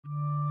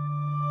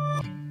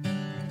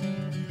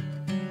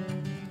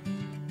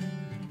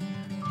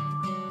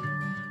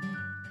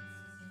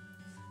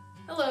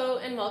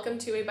and welcome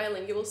to a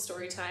bilingual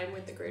story time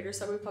with the Greater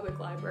Subway Public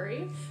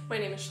Library. My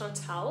name is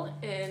Chantal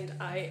and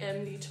I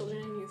am the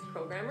Children and Youth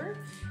Programmer,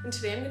 and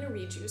today I'm going to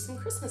read you some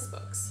Christmas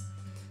books.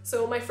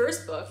 So my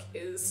first book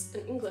is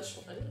an English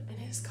one and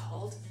it is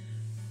called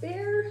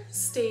Bear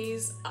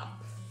Stays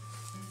Up.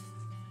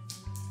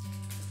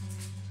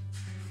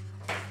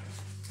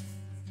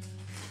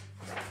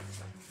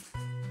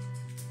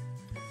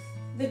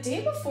 The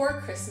day before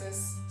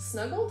Christmas,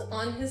 snuggled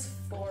on his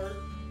floor,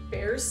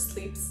 Bear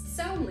sleeps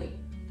soundly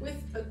with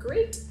a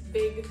great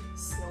big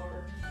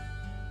snore.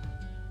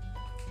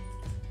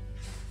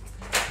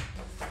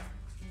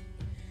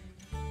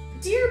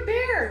 "Dear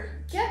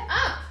Bear, get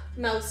up,"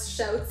 Mouse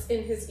shouts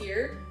in his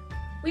ear.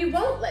 "We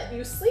won't let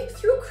you sleep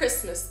through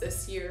Christmas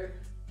this year."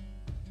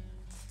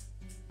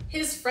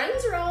 His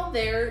friends are all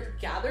there,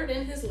 gathered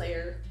in his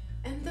lair,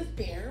 and the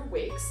bear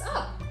wakes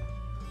up.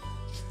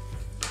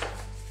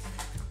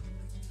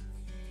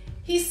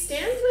 He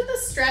stands with a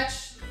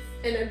stretch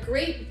and a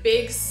great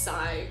big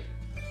sigh.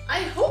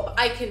 "I hope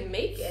I can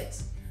make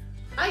it.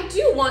 I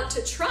do want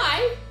to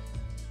try."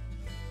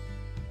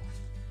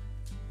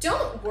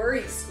 "Don't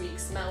worry,"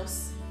 squeaks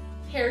Mouse.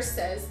 Heure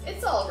says,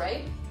 "It's all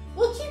right.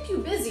 We'll keep you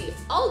busy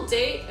all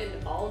day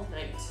and all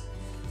night."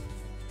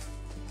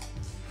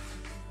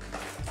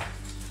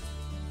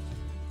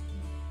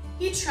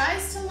 He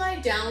tries to lie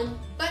down,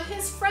 but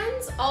his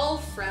friends all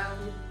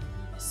frown,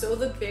 so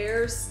the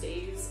bear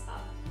stays up.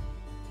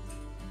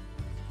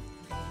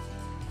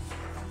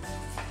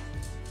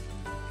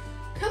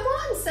 "Come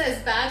on,"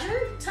 says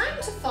Badger, "time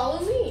to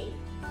follow me.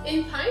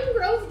 In Pine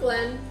Grove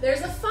Glen,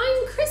 there's a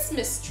fine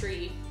Christmas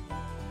tree."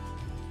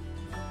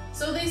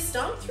 So they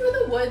stomp through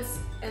the woods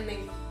and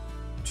they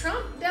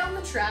tromp down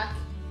the track.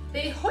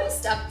 They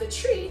hoist up the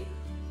tree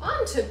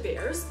onto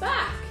Bear's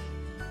back.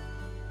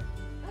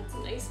 That's a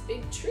nice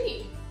big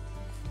tree.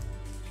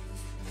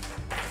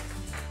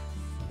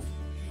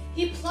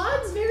 He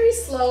plods very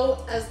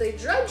slow as they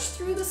drudge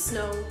through the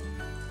snow,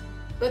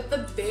 but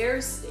the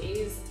bear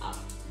stays up.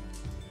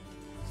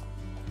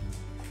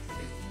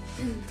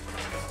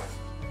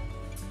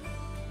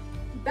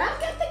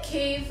 Back at the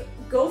cave,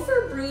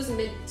 Gopher brews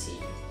mint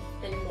tea,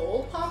 and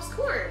Mole pops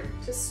corn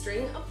to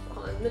string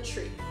upon the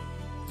tree.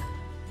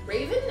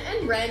 Raven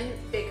and Wren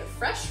bake a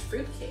fresh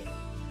fruit cake.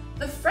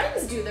 The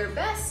friends do their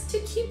best to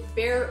keep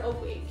Bear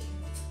awake.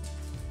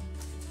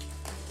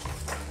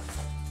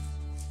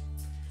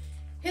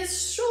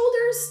 His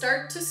shoulders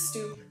start to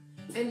stoop,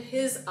 and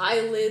his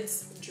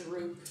eyelids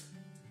droop,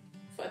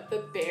 but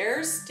the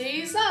bear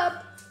stays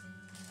up.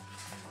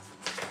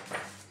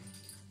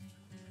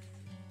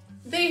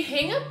 They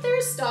hang up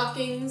their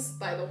stockings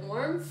by the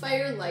warm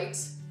firelight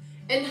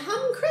and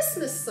hum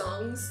Christmas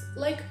songs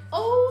like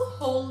 "Oh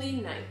Holy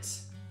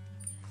Night."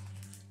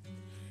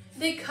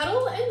 They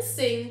cuddle and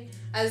sing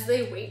as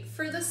they wait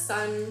for the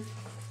sun.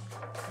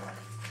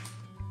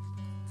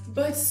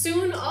 But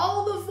soon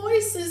all the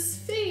voices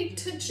fade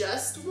to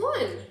just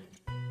one.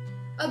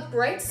 A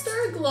bright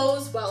star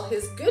glows while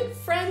his good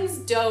friends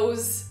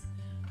doze,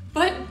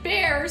 but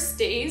Bear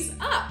stays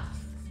up.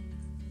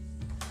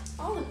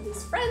 All of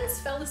his friends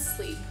fell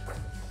asleep.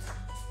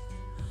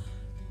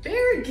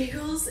 Bear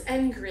giggles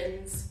and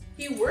grins.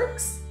 He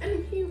works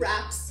and he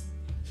raps.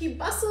 He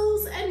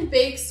bustles and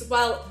bakes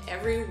while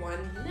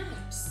everyone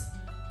naps.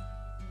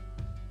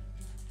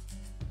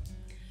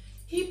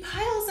 He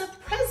piles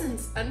up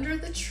presents under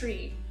the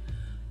tree.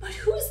 But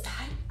who's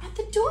that at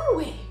the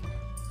doorway?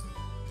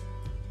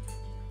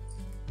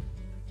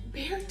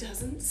 Bear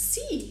doesn't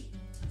see.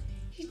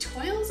 He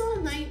toils all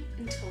night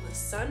until the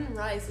sun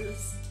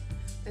rises.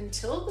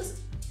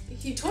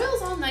 He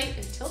toils all night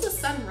until the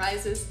sun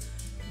rises,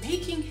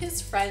 making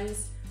his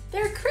friends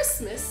their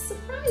Christmas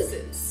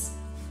surprises.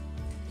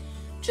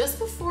 Just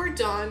before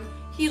dawn,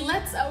 he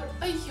lets out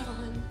a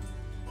yawn,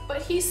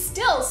 but he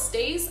still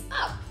stays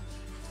up.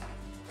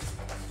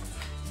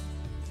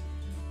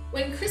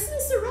 When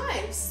Christmas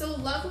arrives, so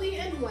lovely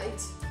and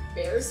white,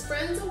 Bear's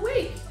friends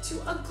awake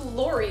to a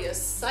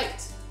glorious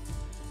sight.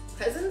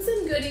 Presents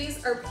and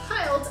goodies are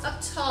piled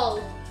up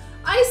tall.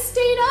 "I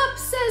stayed up,"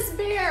 says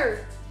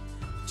Bear,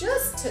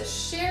 "just to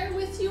share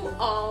with you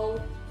all."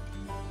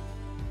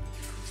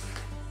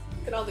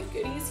 Look at all the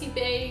goodies he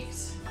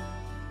baked.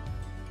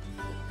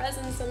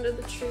 Presents under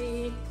the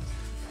tree.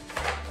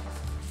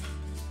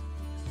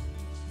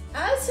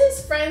 As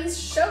his friends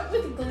shout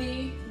with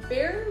glee,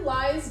 Bear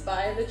lies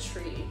by the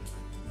tree,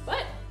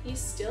 but he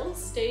still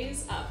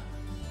stays up.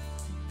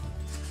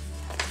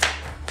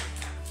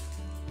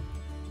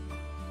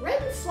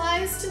 Wren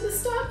flies to the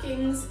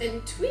stockings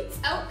and tweets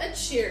out a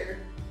cheer.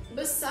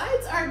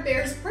 "Besides our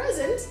bear's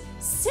present,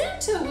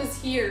 Santa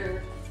was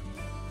here."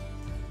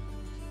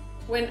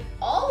 When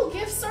all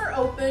gifts are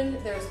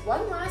open, there's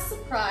one last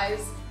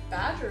surprise.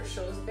 Badger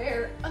shows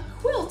Bear a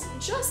quilt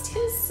just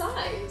his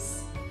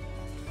size.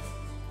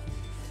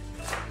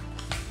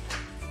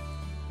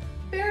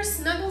 Bear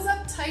snuggles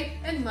up tight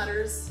and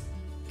mutters,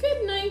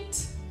 "Good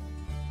night."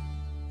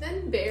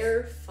 Then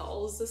Bear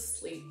falls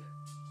asleep.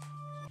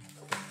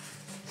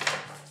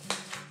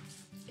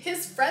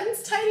 His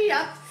friends tidy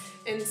up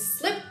and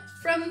slip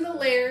From the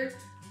lair,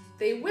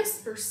 they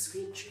whisper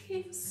sweet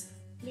dreams.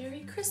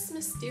 Merry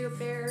Christmas, dear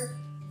bear.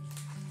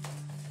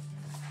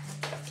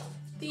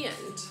 The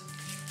end.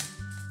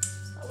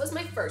 So that was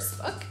my first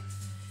book.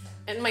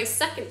 And my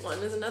second one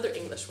is another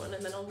English one,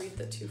 and then I'll read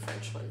the 2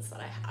 French ones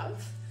that I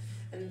have.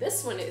 And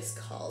this one is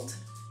called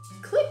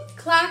Click,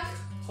 Clack,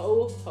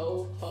 Ho,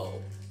 Ho,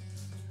 Ho.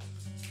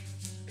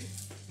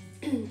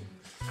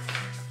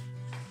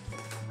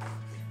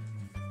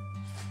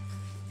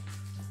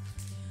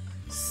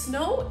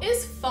 Snow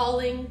is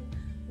falling,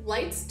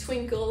 lights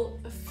twinkle,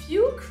 a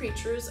few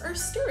creatures are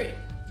stirring.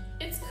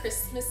 It's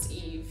Christmas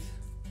Eve.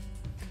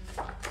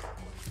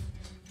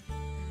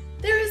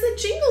 There is a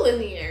jingle in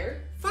the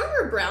air.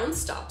 Farmer Brown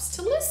stops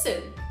to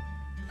listen.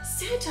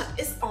 Santa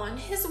is on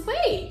his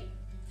way.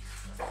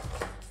 Can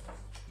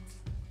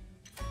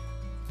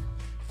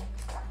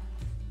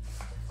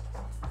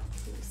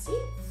you see?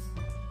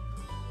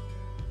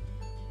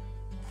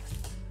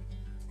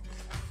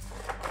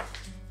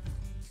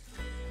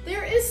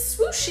 There is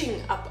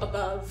swooshing up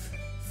above.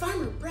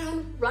 Farmer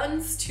Brown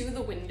runs to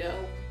the window.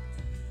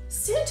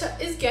 Santa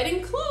is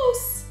getting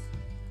close.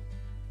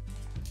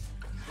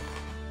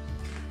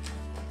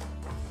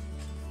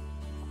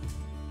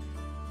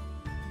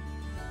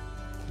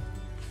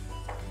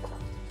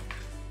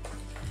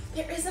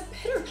 There is a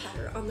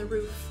pitter-patter on the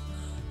roof.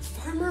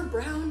 Farmer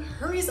Brown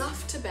hurries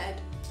off to bed.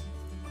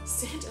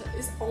 Santa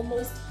is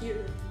almost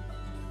here.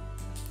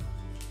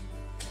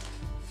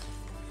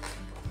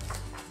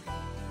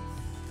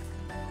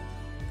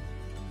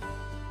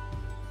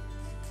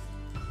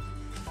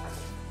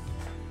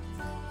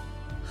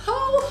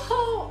 Ho,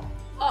 ho,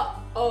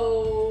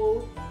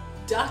 uh-oh,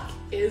 duck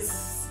is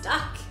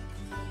stuck.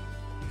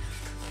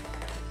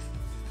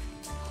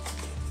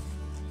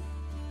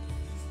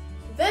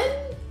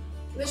 Then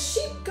the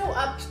sheep go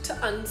up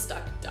to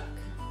unstuck duck.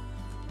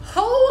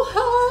 Ho,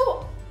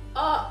 ho,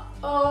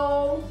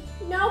 uh-oh,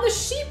 now the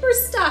sheep are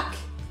stuck.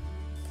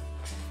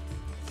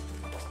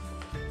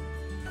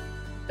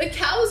 The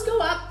cows go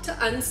up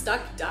to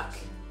unstuck duck.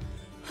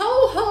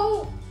 Ho,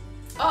 ho,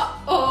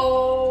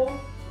 uh-oh,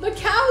 the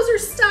cows are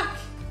stuck.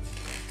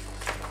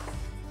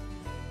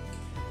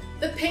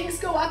 The pigs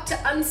go up to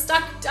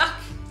unstuck duck.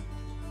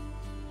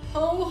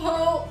 Ho,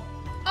 ho,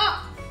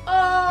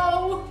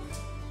 uh-oh,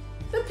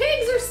 the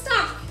pigs are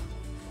stuck.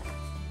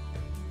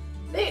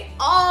 They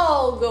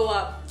all go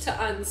up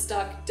to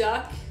unstuck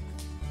duck.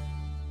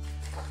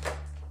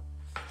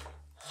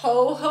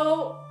 Ho,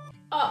 ho,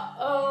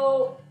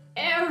 uh-oh,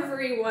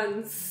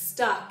 everyone's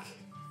stuck.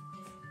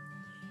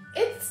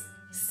 It's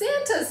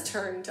Santa's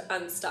turn to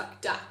unstuck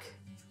duck.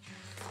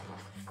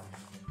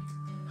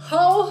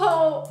 Ho,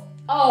 ho,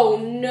 oh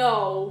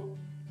no.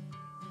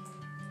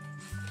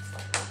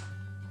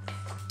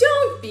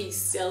 Don't be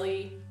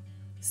silly.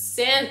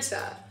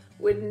 Santa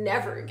would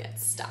never get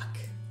stuck.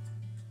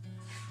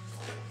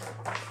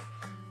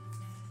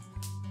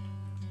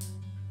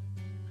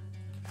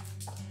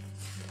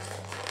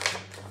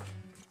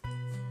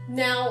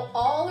 Now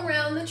all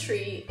around the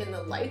tree in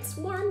the light's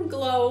warm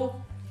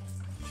glow,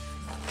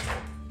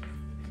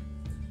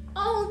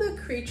 all the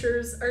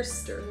creatures are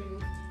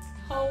stirring.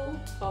 Ho,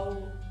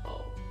 ho,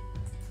 ho.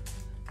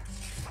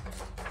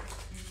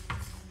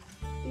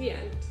 The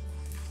end.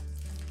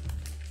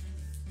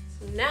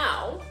 So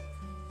now,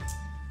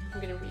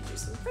 I'm going to read you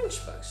some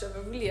French books. Je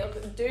vais vous lire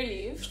 2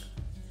 livres.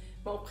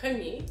 Mon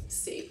premier,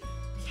 c'est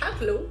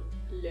Carlo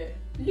le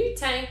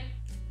lutin.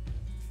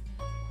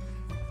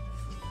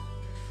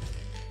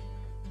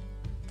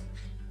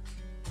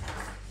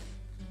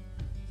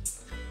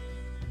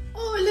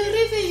 Oh, le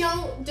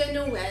réveillon de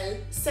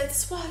Noël, cette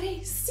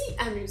soirée si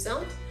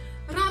amusante,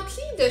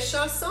 remplie de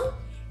chansons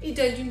et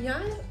de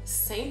lumières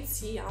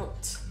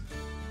scintillantes.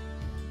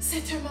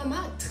 C'est un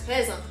moment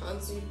très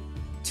entendu.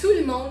 Tout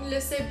le monde le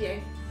sait bien,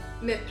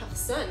 mais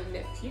personne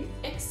n'est plus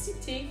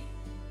excité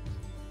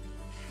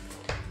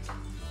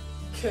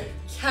que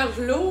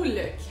Carlo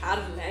le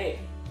carlin.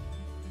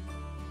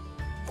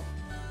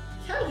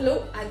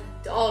 Carlo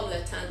adore le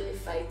temps des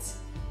fêtes.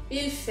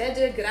 Il fait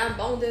de grands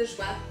bonds de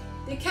joie.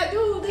 Des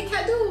cadeaux,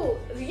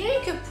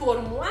 rien que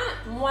pour moi,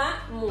 moi.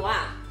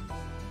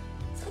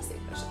 Ça, c'est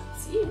pas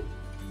gentil.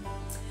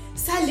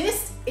 Sa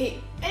liste est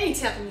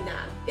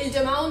interminable. Il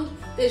demande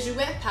des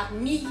jouets par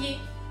milliers.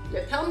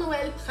 Le Père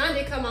Noël prend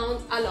des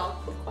commandes,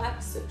 alors pourquoi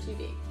se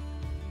priver?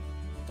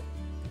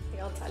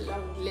 Regarde sa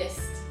longue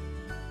liste.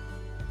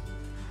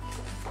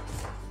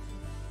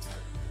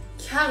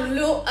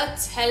 Carlo a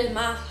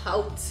tellement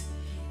hâte.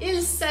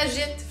 Il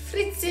s'agite,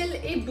 frétille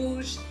et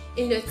bouge.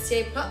 Il ne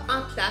tient pas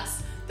en place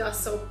dans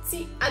son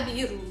petit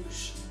habit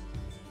rouge.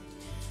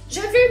 Je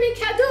veux mes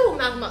cadeaux,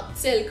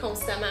 marmotte-t-il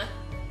constamment.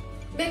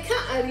 Mais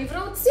quand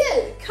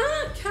arriveront-ils? Quand?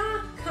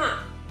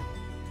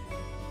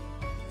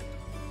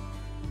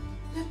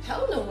 Le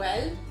Père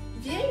Noël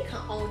vient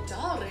quand on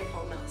dort,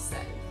 répond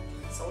Marcel,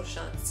 son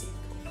gentil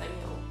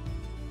compagnon.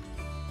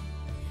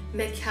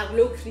 Mais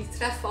Carlo crie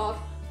très fort.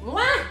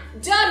 Moi,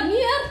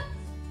 dormir?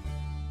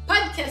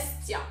 Pas de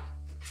question.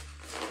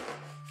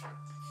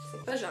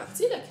 C'est pas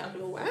gentil, le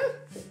Carlo, hein?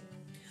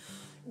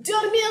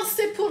 Dormir,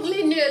 c'est pour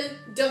les nuls.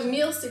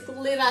 Dormir, c'est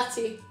pour les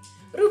ratés.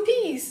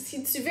 Roupise,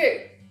 si tu veux.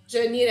 Je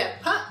n'irai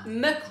pas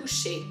me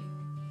coucher.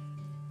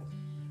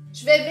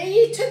 Je vais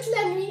veiller toute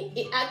la nuit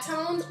et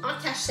attendre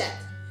en cachette.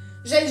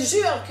 Je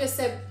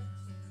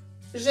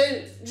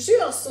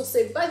jure sur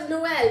ces bas de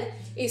Noël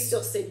et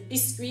sur ces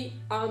biscuits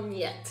en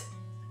miettes.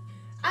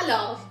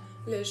 Alors,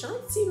 le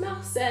gentil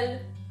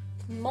Marcel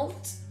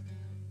monte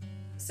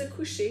se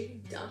coucher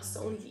dans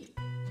son lit,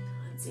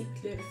 tandis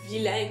que le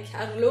vilain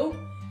Carlo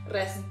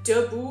reste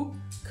debout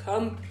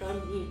comme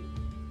promis.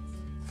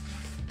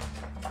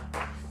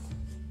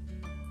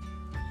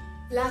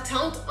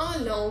 L'attente en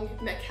longue,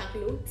 mais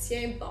Carlo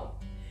tient bon.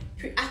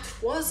 Puis à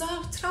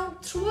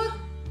 3h33,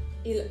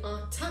 il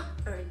entend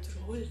un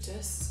drôle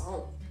de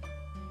son.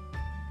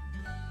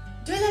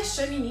 De la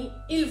cheminée,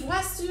 il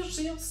voit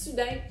surgir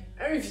soudain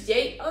un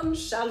vieil homme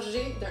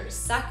chargé d'un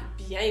sac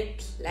bien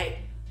plein.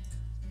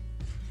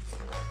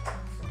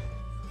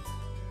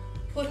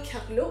 Pour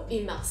Carlo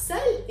et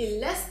Marcel, il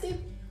laisse des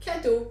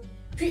cadeaux,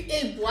 puis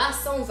il boit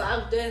son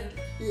verre de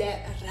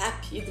lait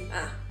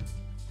rapidement.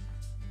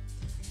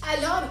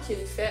 Alors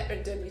qu'il fait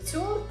un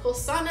demi-tour pour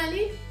s'en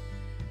aller,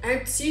 un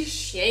petit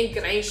chien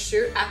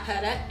grincheux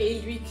apparaît et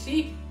lui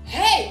crie «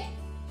 Hey! »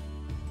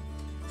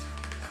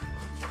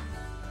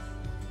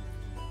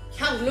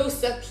 Carlo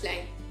se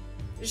plaint.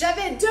 «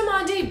 J'avais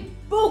demandé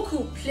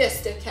beaucoup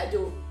plus de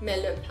cadeaux, mais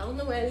le Père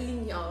Noël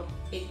l'ignore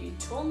et lui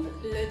tourne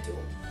le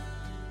dos. »«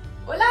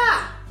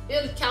 Hola! »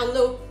 hurle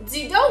Carlo. «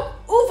 Dis donc,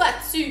 où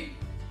vas-tu? »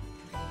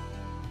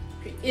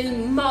 Puis il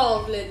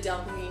mord le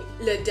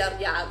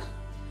derrière,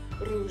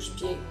 rouge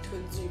bien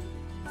tordu.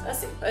 Ça,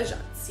 c'est pas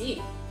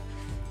gentil.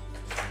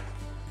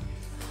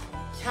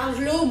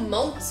 Carlo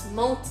monte,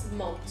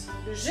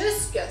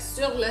 jusque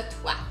sur le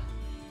toit.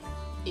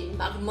 Il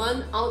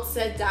marmonne entre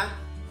ses dents.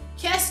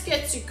 Qu'est-ce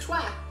que tu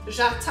crois?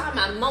 J'attends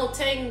ma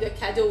montagne de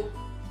cadeaux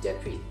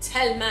depuis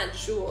tellement de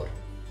jours.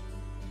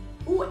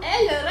 Où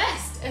est le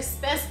reste,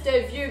 espèce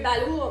de vieux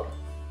balourd?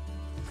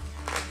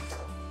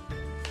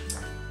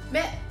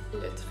 Mais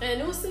le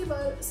traîneau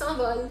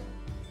s'envole,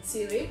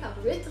 tiré par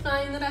 8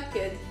 reines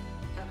rapides,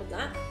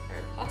 perdant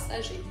un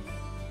passager.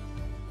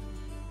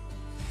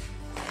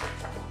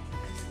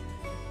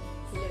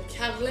 Le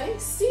carlin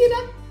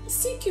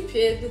si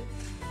cupide.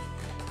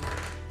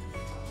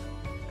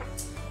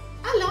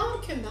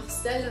 Alors que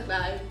Marcel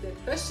rêve de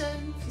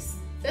prochaines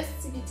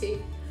festivités,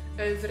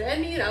 un vrai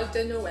miracle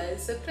de Noël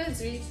se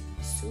produit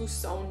sous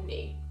son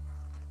nez.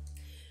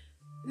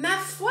 Ma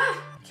foi,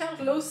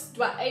 Carlos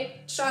doit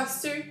être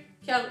chanceux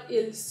car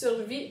il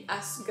survit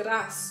à ce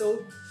grand saut,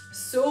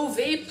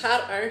 sauvé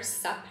par un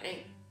sapin.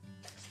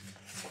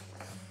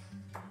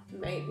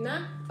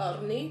 Maintenant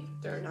orné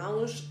d'un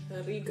ange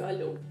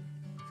rigolo.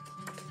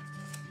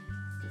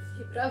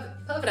 Il est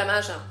pas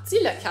vraiment gentil,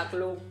 le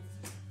Carlo.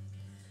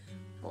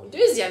 Mon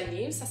deuxième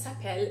livre, ça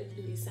s'appelle «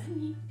 Les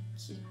amis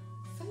qui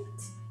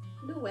fêtent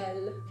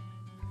Noël ».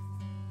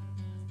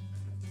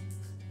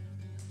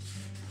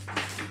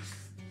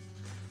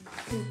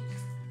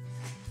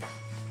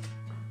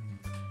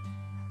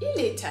 Il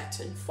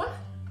était une fois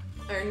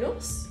un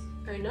ours,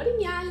 un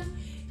orignal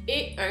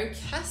et un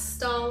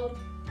castor.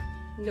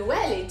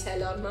 Noël était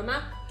leur moment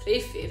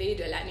préféré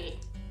de l'année.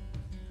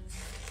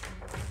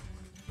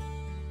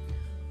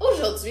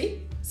 Aujourd'hui,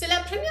 c'est la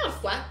première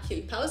fois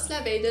qu'ils passent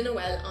la veille de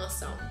Noël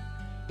ensemble.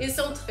 Ils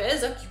sont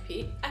très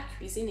occupés à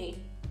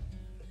cuisiner,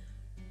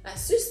 à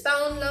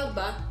suspendre leurs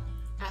bas,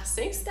 à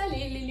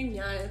s'installer les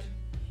lumières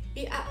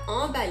et à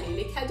emballer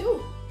les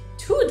cadeaux.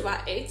 Tout doit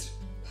être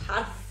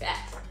parfait.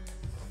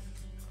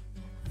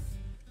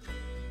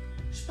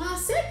 Je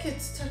pensais que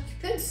tu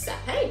t'occupais du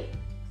sapin,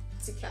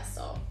 dit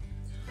Castor.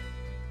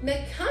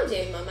 Mais quand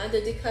vient le moment de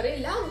décorer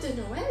l'arbre de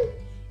Noël,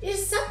 ils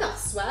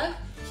s'aperçoivent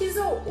qu'ils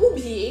ont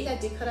oublié la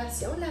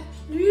décoration la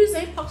plus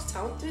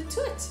importante de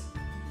toutes.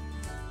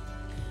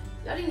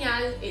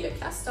 L'orignal et le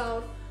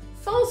castor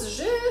foncent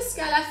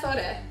jusqu'à la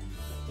forêt.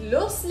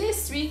 L'ours les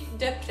suit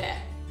de près.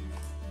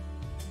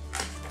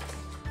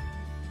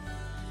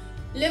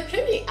 Le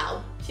premier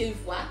arbre qu'ils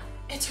voient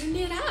est un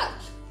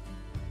érable.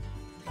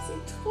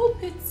 C'est trop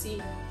petit.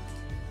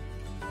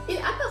 Ils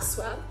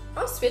aperçoivent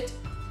ensuite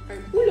un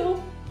bouleau.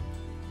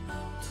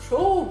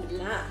 Trop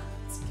blanc,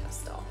 dit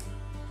Castor.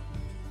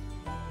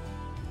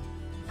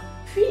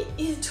 Puis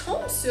ils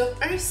tombent sur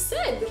un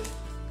cèdre.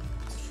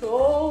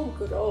 Trop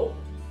gros.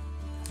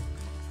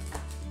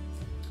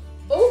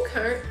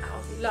 Aucun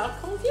arbre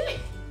leur convient.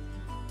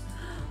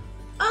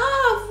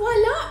 Ah,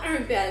 voilà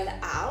un bel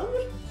arbre.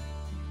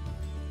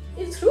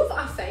 Ils trouvent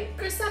enfin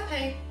un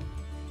sapin.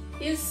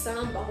 Il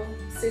sent bon,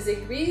 ses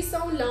aiguilles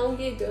sont longues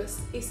et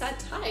douces et sa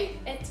taille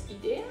est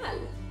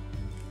idéale.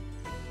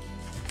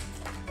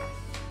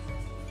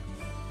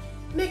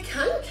 Mais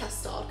quand le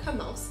castor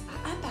commence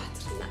à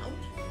abattre l'arbre,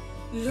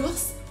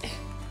 l'ours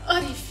est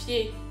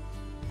horrifié.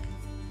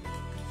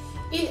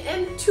 Il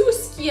aime tout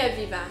ce qui est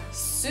vivant,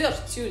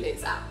 surtout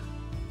les arbres.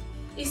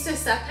 Et ce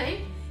sapin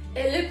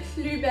est le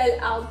plus bel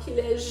arbre qu'il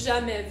ait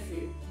jamais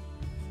vu.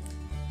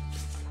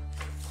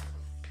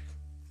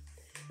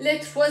 Les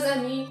trois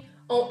amis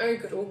ont un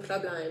gros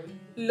problème.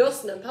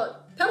 L'ours ne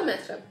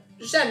permettra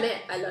jamais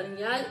à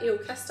l'orignal et au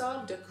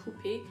castor de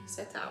couper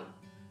cet arbre.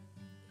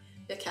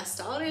 Le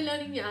castor et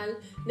l'orignal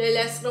ne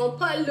laisseront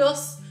pas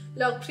l'ours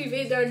leur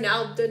priver d'un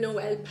arbre de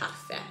Noël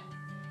parfait.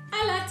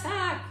 À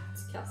l'attaque,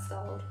 dit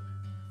castor.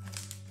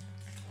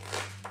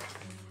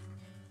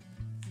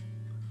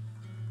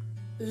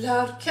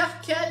 Leur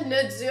querelle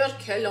ne dure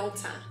que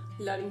longtemps.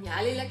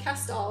 L'orignal et le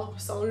castor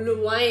sont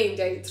loin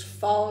d'être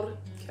forts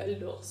que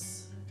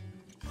l'ours.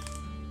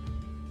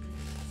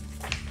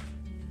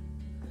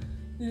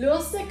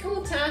 L'ours est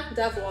content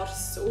d'avoir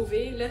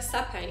sauvé le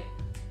sapin.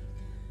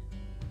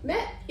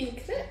 Mais il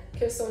craint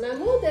que son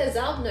amour des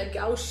arbres ne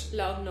gâche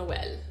leur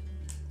Noël.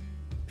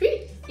 Puis,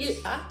 il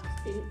a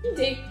une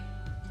idée.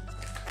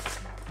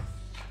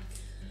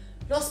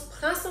 L'ours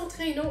prend son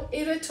traîneau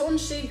et retourne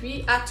chez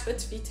lui à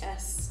toute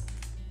vitesse.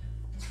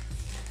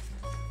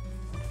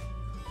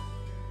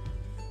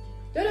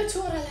 De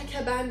retour à la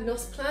cabane,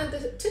 l'ours prend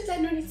toute la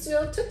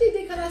nourriture, toutes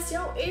les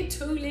décorations et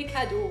tous les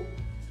cadeaux.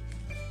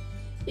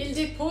 Il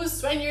dépose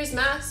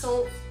soigneusement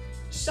son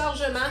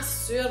chargement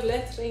sur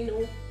le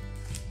traîneau.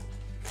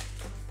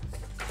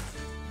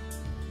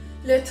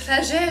 Le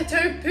trajet est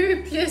un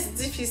peu plus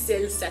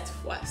difficile cette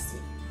fois-ci.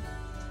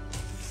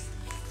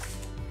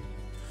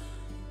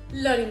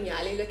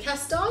 L'orignal et le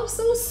castor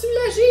sont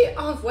soulagés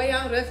en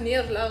voyant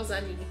revenir leurs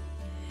amis.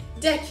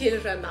 Dès qu'ils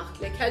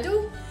remarquent le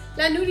cadeau,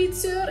 la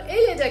nourriture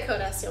et les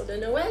décorations de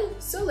Noël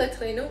sur le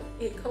traîneau,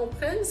 ils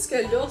comprennent ce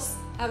que l'ours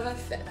avait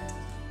fait.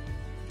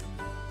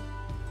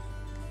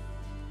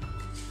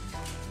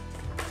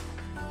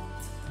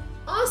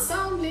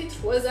 Ensemble, les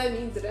trois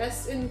amis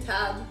dressent une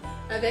table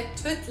avec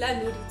toute la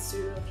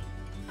nourriture.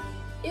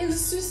 Ils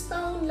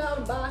suspendent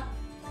leurs bas,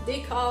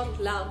 décorent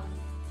l'arbre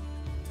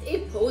et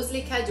posent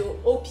les cadeaux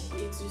au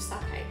pied du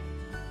sapin.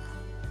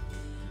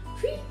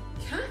 Puis,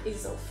 quand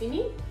ils ont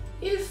fini,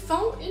 ils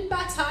font une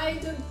bataille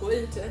de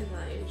boules de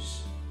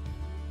neige.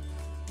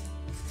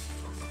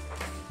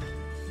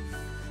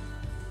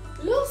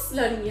 L'ours,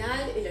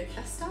 l'orignal et le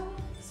castor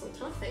sont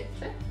enfin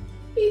prêts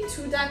et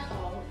tout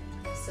d'accord.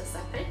 Ce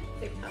sapin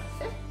est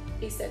parfait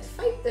et cette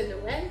fête de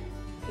Noël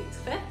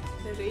est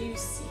très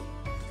réussie.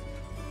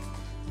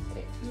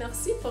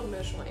 Merci pour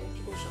me joindre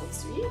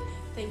aujourd'hui.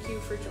 Thank you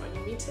for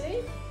joining me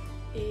today.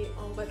 Et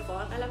on va te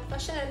voir à la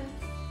prochaine.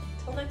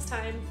 Till next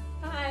time.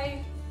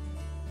 Bye!